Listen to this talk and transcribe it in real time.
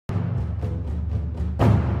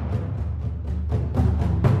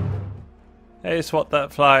Hey, Swat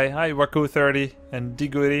That Fly. Hi, Waku30 and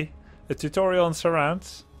Diguri. A tutorial on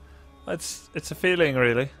surrounds. It's a feeling,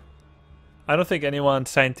 really. I don't think anyone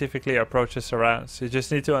scientifically approaches surrounds. You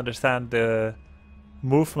just need to understand the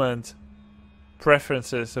movement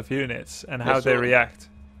preferences of units and how they react.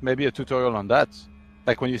 Maybe a tutorial on that.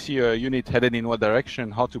 Like when you see a unit headed in what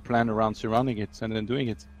direction, how to plan around surrounding it and then doing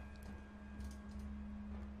it.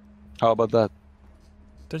 How about that?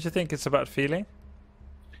 Don't you think it's about feeling?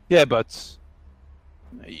 Yeah, but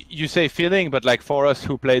you say feeling, but like for us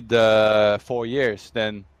who played the 4 years,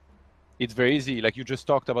 then it's very easy. Like you just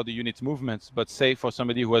talked about the unit's movements, but say for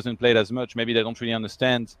somebody who hasn't played as much, maybe they don't really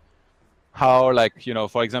understand how, like, you know,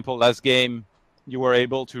 for example, last game, you were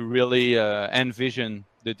able to really envision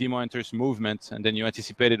the Demo Hunter's movement, and then you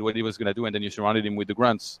anticipated what he was going to do, and then you surrounded him with the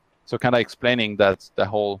grunts. So kind of explaining that, the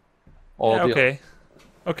whole ordeal. Okay.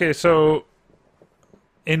 Okay, so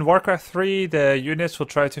in Warcraft 3, the units will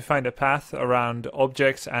try to find a path around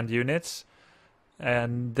objects and units,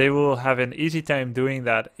 and they will have an easy time doing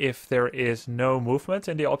that if there is no movement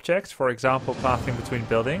in the objects, for example, pathing between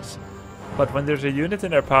buildings. But when there's a unit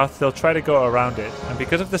in their path, they'll try to go around it. And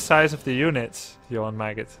because of the size of the units, Johan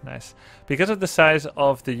Maggot, nice. Because of the size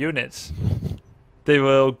of the units, they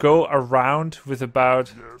will go around with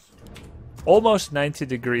about almost 90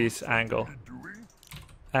 degrees angle.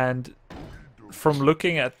 And from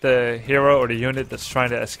looking at the hero or the unit that's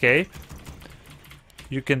trying to escape,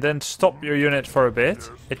 you can then stop your unit for a bit.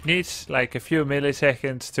 It needs like a few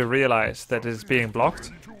milliseconds to realize that it's being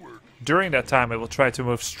blocked. During that time, it will try to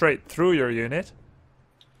move straight through your unit.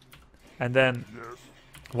 And then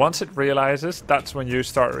once it realizes, that's when you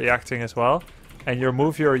start reacting as well. And you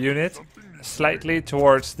move your unit slightly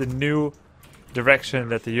towards the new direction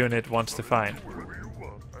that the unit wants to find.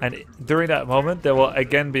 And during that moment, there will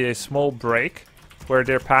again be a small break where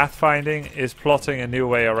their pathfinding is plotting a new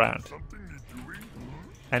way around.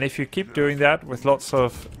 And if you keep doing that with lots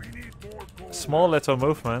of small little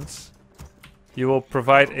movements, you will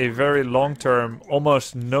provide a very long-term,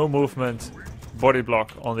 almost no movement body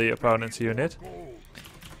block on the opponent's unit.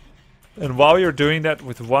 And while you're doing that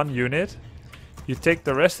with one unit, you take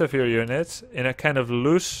the rest of your units in a kind of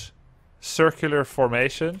loose circular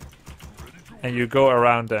formation and you go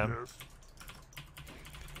around them.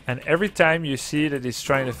 And every time you see that he's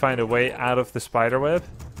trying to find a way out of the spiderweb,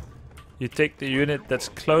 you take the unit that's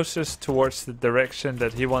closest towards the direction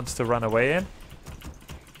that he wants to run away in,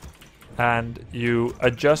 and you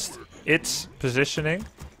adjust its positioning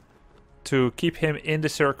to keep him in the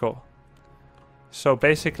circle. So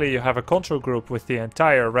basically you have a control group with the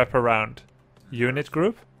entire wraparound unit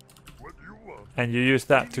group, and you use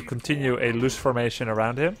that to continue a loose formation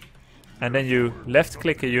around him. And then you left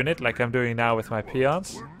click a unit, like I'm doing now with my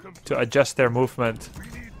peons, to adjust their movement.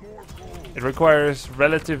 It requires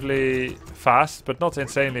relatively fast, but not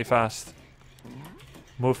insanely fast,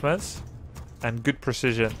 movements and good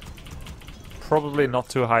precision. Probably not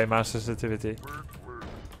too high mouse sensitivity.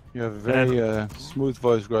 You have a very smooth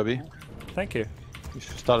voice, Grubby. Thank you. You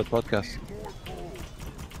should start a podcast.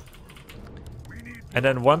 And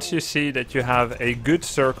then once you see that you have a good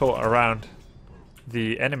circle around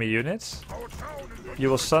the enemy units, you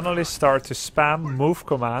will suddenly start to spam move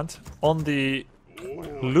command on the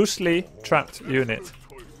loosely trapped unit.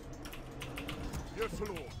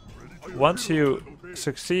 Once you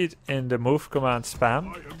succeed in the move command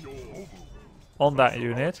spam on that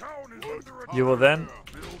unit, you will then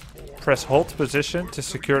press hold position to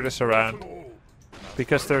secure this around.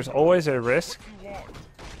 Because there's always a risk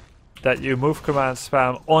that you move command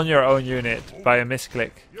spam on your own unit by a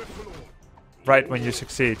misclick right when you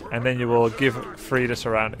succeed, and then you will give free the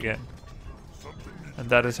surround again. And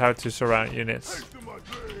that is how to surround units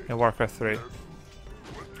in Warcraft 3.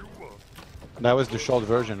 That was the short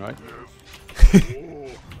version, right?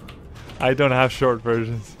 I don't have short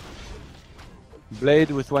versions.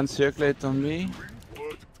 Blade with one circlet on me.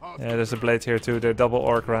 Yeah, there's a blade here too. They're double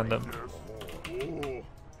orc random.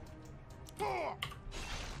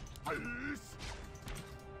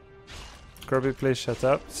 Grubby, please shut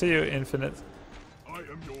up. See you, Infinite.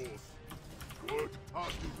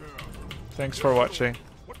 Thanks for watching.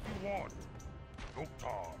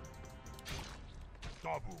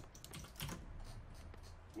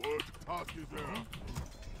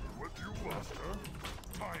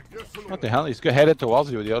 What the hell? He's headed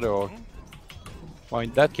towards you, the other orc. Well,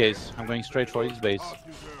 in that case, I'm going straight for his base.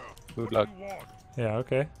 Good luck. Yeah,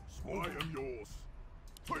 okay.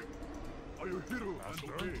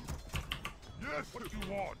 Yes, what do you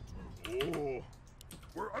want? Oh,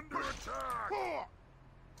 we're under attack!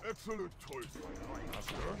 Excellent choice,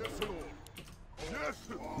 Master. Yes, Lord. Yes,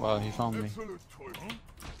 Well, he found me. Excellent choice.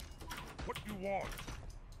 What do you want?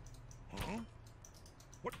 Huh?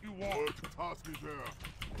 What you want? Task is there.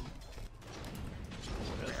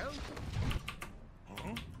 Well?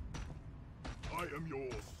 Huh? I am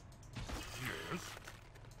yours. Yes.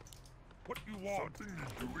 What you want? Something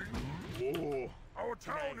you're doing? Oh, our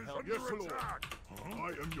town is under attack. Huh? I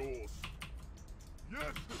am yours.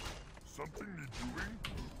 Yes. Something you're doing?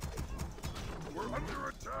 We're under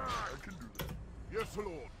attack. I can do that. Yes,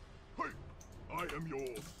 Lord. Hey, I am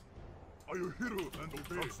yours. Are you hero and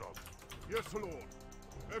obey? Yes, Lord.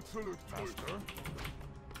 Excellent, Master.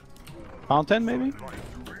 Fountain, maybe?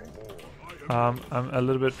 I'm a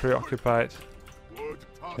little bit preoccupied.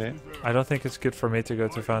 Okay. I don't think it's good for me to go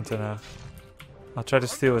to Fountain now. I'll try to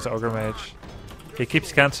steal his Ogre Mage. He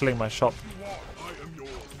keeps cancelling my shop.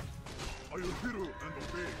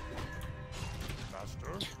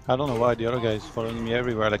 I don't know why the other guy is following me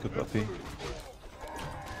everywhere like a puppy.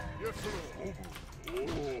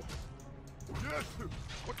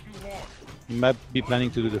 He might be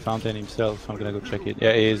planning to do the fountain himself. I'm gonna go check it.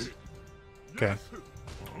 Yeah, he is. Okay.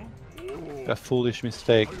 A foolish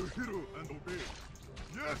mistake.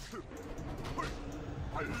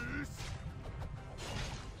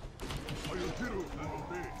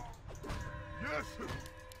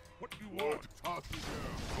 What you want? I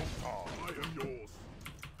am yours.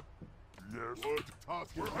 Yes.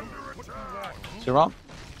 We're under attack. Is he wrong?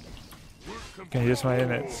 Can use my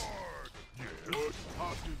units. Yes.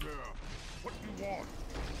 What you want?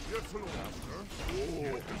 Yes, Lord.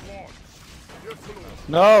 What you want? Yes, Lord.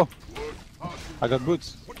 No! I got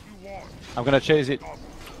boots. What you want? I'm gonna chase it.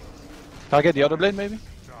 Target the other blade, maybe?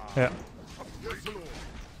 Yeah. Yes,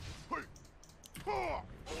 Lord. Hey.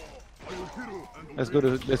 Let's go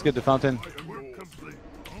to. Let's get the fountain. I am yours. Complete.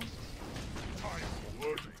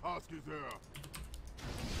 Task is there.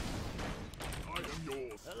 I am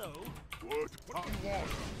yours. Hello. What you want?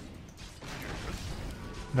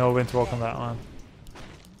 No Windwalk on that one.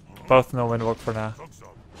 Both no Windwalk for now.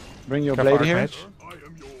 Bring your Careful, blade here. Archmage. I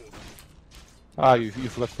am yours. Ah, you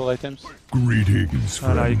forgot full items. Greetings,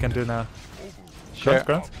 Oh no, you friend. can do now. Share.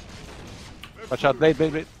 Grunt. Watch out, blade,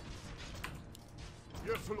 blade, blade.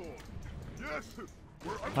 Yes, Lord. Yes.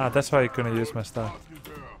 We're under Ah, that's why you couldn't use my stuff. task is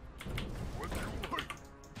there. What you want?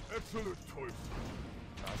 Excellent choice.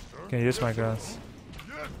 Master. Can use my grunts.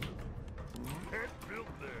 Yes. Can't build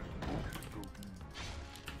there.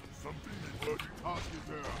 Something is task is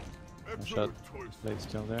there. Excellent choice. Blade's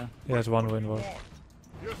still there. He has one Windwalk.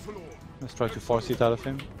 Yes, Lord. Let's try to force it out of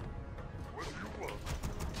him. What do you want?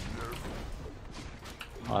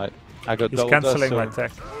 Alright, I got He's double dust, cancelling so my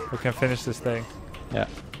tech. We can finish this thing. yeah.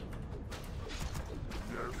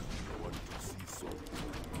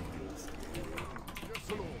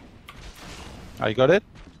 Yes, Lord. Ah, you got it?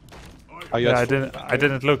 Oh, you Yeah, had I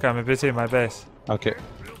didn't look. I'm busy in my base. Okay.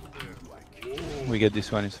 We get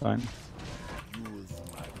this one, it's fine.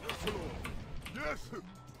 Yes.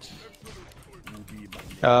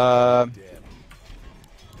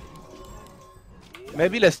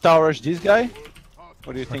 Maybe let's tower rush this guy.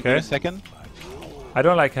 What do you think in Okay. a second? I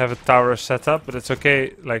don't like have a tower set up, but it's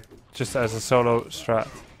okay, like just as a solo strat.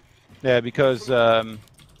 Yeah, because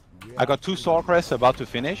I got 2 sword crests about to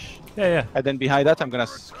finish, Yeah, yeah. and then behind that I'm gonna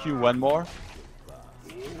skew one more.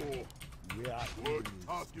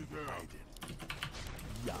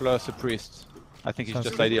 Plus a priest. I think it's Sounds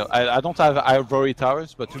just good. ideal. I don't have ivory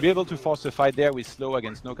towers, but to be able to force a fight there with slow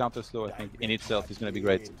against no counter slow, I think in itself is gonna be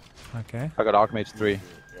great. Okay. I got Archmage 3,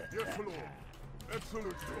 Yes, Lord.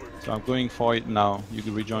 Excellent choice. so I'm going for it now. You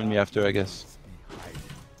can rejoin me after, I guess.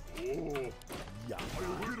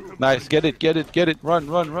 Nice, get it, get it, get it, run,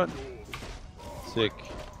 run, run. Sick.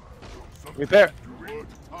 Repair! Good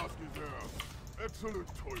task is there. Excellent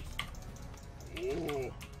choice.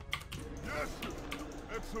 Oh. Yes.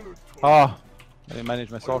 Excellent choice. Ah, I didn't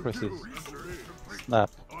manage my sword presses.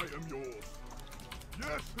 Snap. I am yours.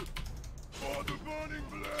 Yes. For the burning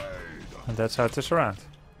blade. And that's how to surround.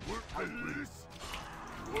 Work at least.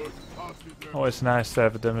 Good task is there. Always nice to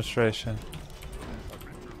have a demonstration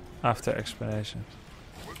after explanation.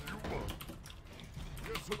 What do you want?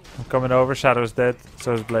 Yes, Lord. I'm coming over. Shadow's dead.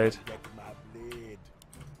 So is Blade.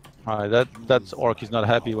 Alright, that orc is not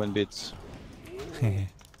happy when bits. Good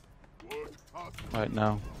task. Right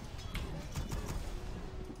now.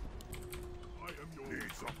 I am yours.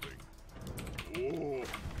 Need something. Oh.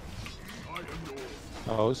 I am yours.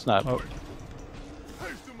 Oh snap. Oh,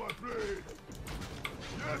 Haste to my blade.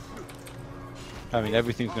 Yes. I mean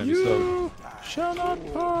everything's gonna be slow. you shall not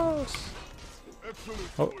pass. Excellent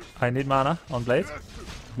Oh, choice. I need mana on Blade.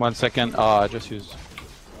 1 second. Ah, I just used.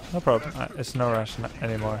 No problem. It's no rush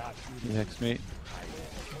anymore. He hacks me.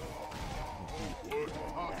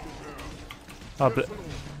 Oh, but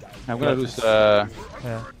I'm gonna lose. yeah,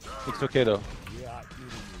 It's okay though.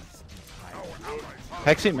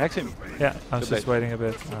 Hex him, hex him. yeah. I'm Good just play. waiting a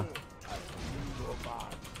bit. Oh.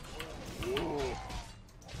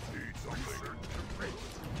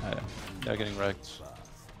 Yeah, they're getting wrecked.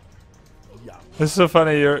 This is so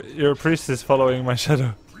funny. Your priest is following my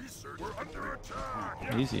shadow.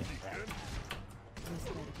 Easy.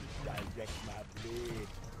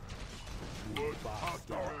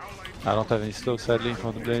 I don't have any slow, sadly,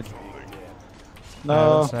 for the blade.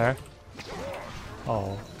 No. Snare.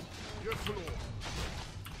 Oh.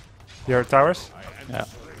 Your towers? Yeah.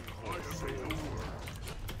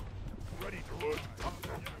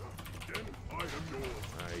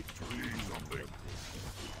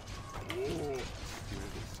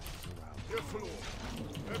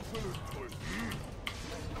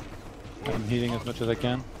 I'm healing as much as I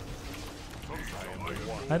can.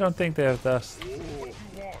 I don't think they have dust.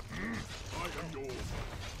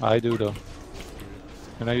 I do though.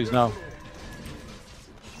 Can I use now?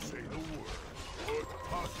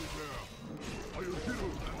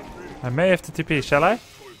 I may have to TP. Shall I?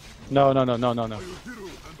 No, no, no, no, no, no.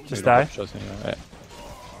 Just Maybe die. shots anyway. Yeah.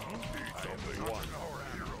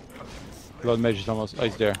 Blood mage is almost. Oh,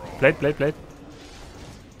 he's there. Blade, blade, blade.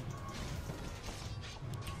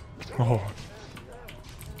 Oh.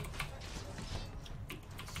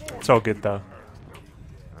 It's all good though.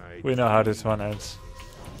 We know how this one ends.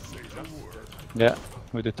 Yeah,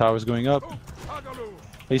 with the towers going up.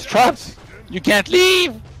 He's trapped! You can't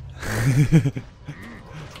leave!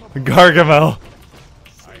 Gargamel.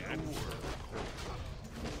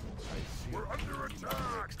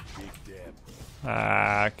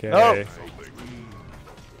 Ah, okay. No.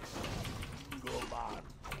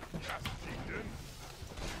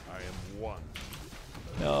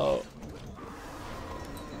 No.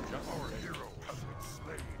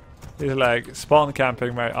 He's like spawn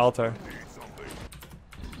camping my altar.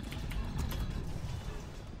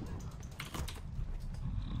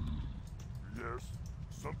 Yes.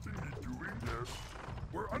 Something you're doing. Yes.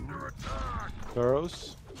 We're under attack.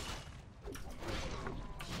 Burrows.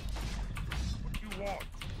 What you want?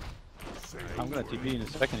 I'm gonna TP in a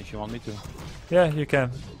second if you want me to. Yeah, you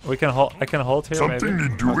can. We can hold. I can hold here. Something Maybe.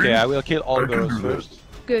 you're doing. Okay, I will kill all I can burrows do that. first.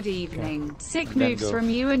 Good evening. Sick And then moves go. from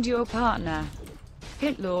you and your partner.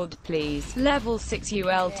 Hit Lord, please. Level 6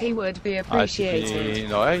 ULT would be appreciated. TP.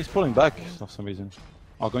 No, he's pulling back for some reason.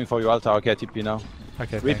 Oh, going for your altar. Okay, TP now. Okay.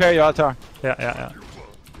 thanks. Repair your altar. Yeah, yeah, yeah.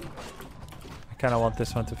 I kind of want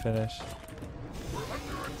this one to finish.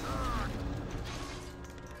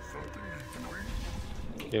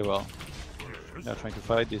 Okay, well. They're trying to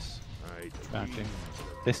fight this. Apparently.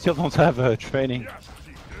 They still don't have training.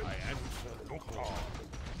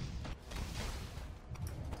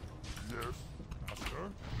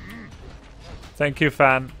 Thank you,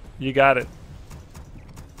 fan. You got it.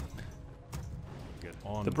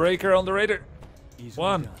 The breaker on the raider.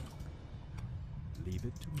 One. Leave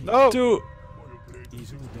it to me. No! Two.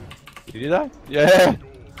 Easily done. Did he die? Yeah!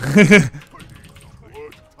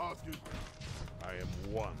 I am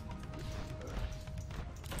one.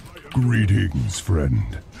 Greetings,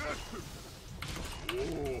 friend.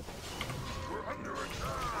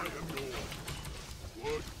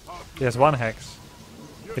 He has one hex.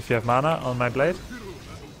 If you have mana on my blade.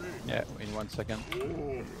 Yeah, in 1 second.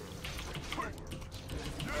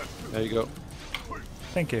 There you go.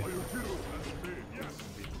 Thank you.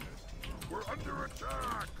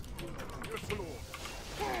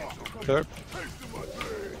 Sure.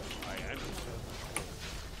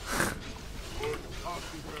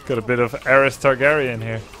 Got a bit of Aerys Targaryen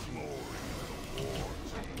here.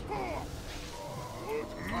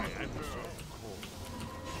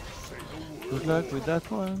 Good luck with that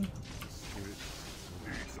one.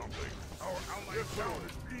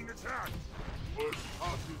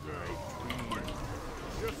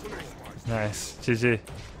 Nice. GG.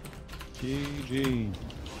 GG.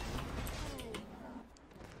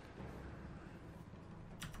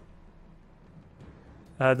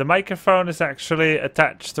 The microphone is actually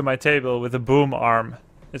attached to my table with a boom arm.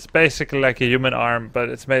 It's basically like a human arm, but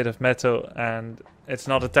it's made of metal and it's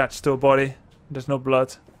not attached to a body. There's no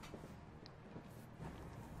blood.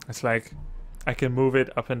 It's like I can move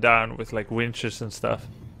it up and down with like winches and stuff.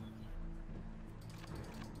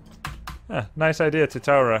 Ah, nice idea to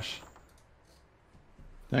tower rush.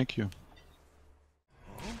 Thank you.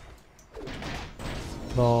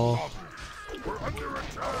 Lol.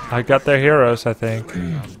 I got their heroes, I think.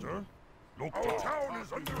 Master, look, our town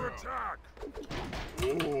is under attack.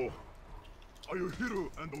 Oh, are you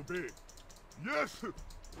hero and obey? Yes,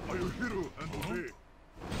 are you hero and obey?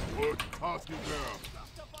 What task is there?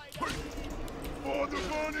 For the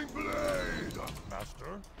burning blade! Master?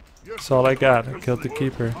 Yes, That's all I got. I killed the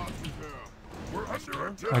keeper. we're under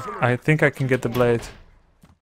attack. I think I can get the blade.